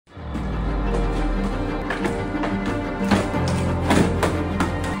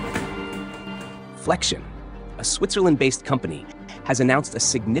Flexion, a Switzerland-based company, has announced a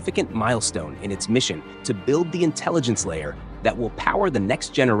significant milestone in its mission to build the intelligence layer that will power the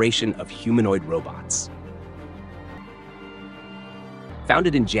next generation of humanoid robots.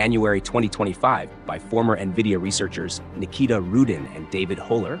 Founded in January 2025 by former NVIDIA researchers Nikita Rudin and David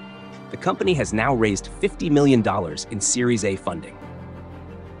Holler, the company has now raised $50 million in Series A funding.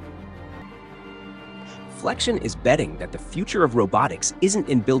 Flexion is betting that the future of robotics isn't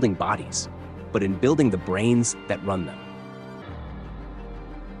in building bodies, but in building the brains that run them.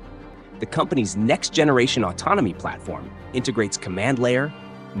 The company's next-generation autonomy platform integrates command layer,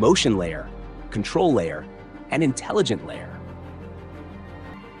 motion layer, control layer, and intelligent layer.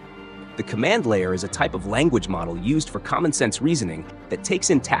 The command layer is a type of language model used for common-sense reasoning that takes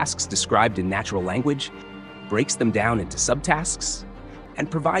in tasks described in natural language, breaks them down into subtasks,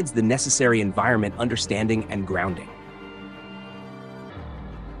 and provides the necessary environment understanding and grounding.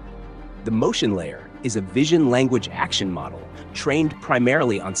 The motion layer is a vision language action model trained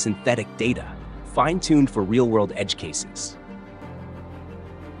primarily on synthetic data, fine-tuned for real-world edge cases.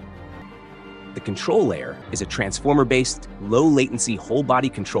 The control layer is a transformer-based, low-latency whole-body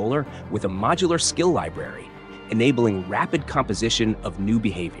controller with a modular skill library, enabling rapid composition of new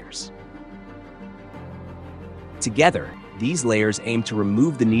behaviors. Together, these layers aim to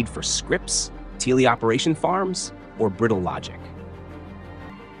remove the need for scripts, teleoperation farms, or brittle logic.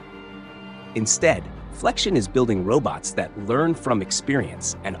 Instead, Flexion is building robots that learn from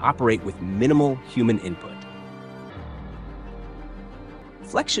experience and operate with minimal human input.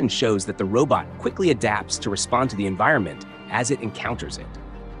 Flexion shows that the robot quickly adapts to respond to the environment as it encounters it.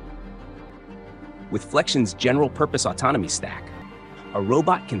 With Flexion's general-purpose autonomy stack, a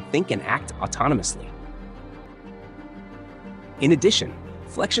robot can think and act autonomously. In addition,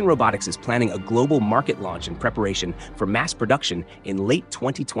 Flexion Robotics is planning a global market launch in preparation for mass production in late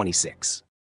 2026.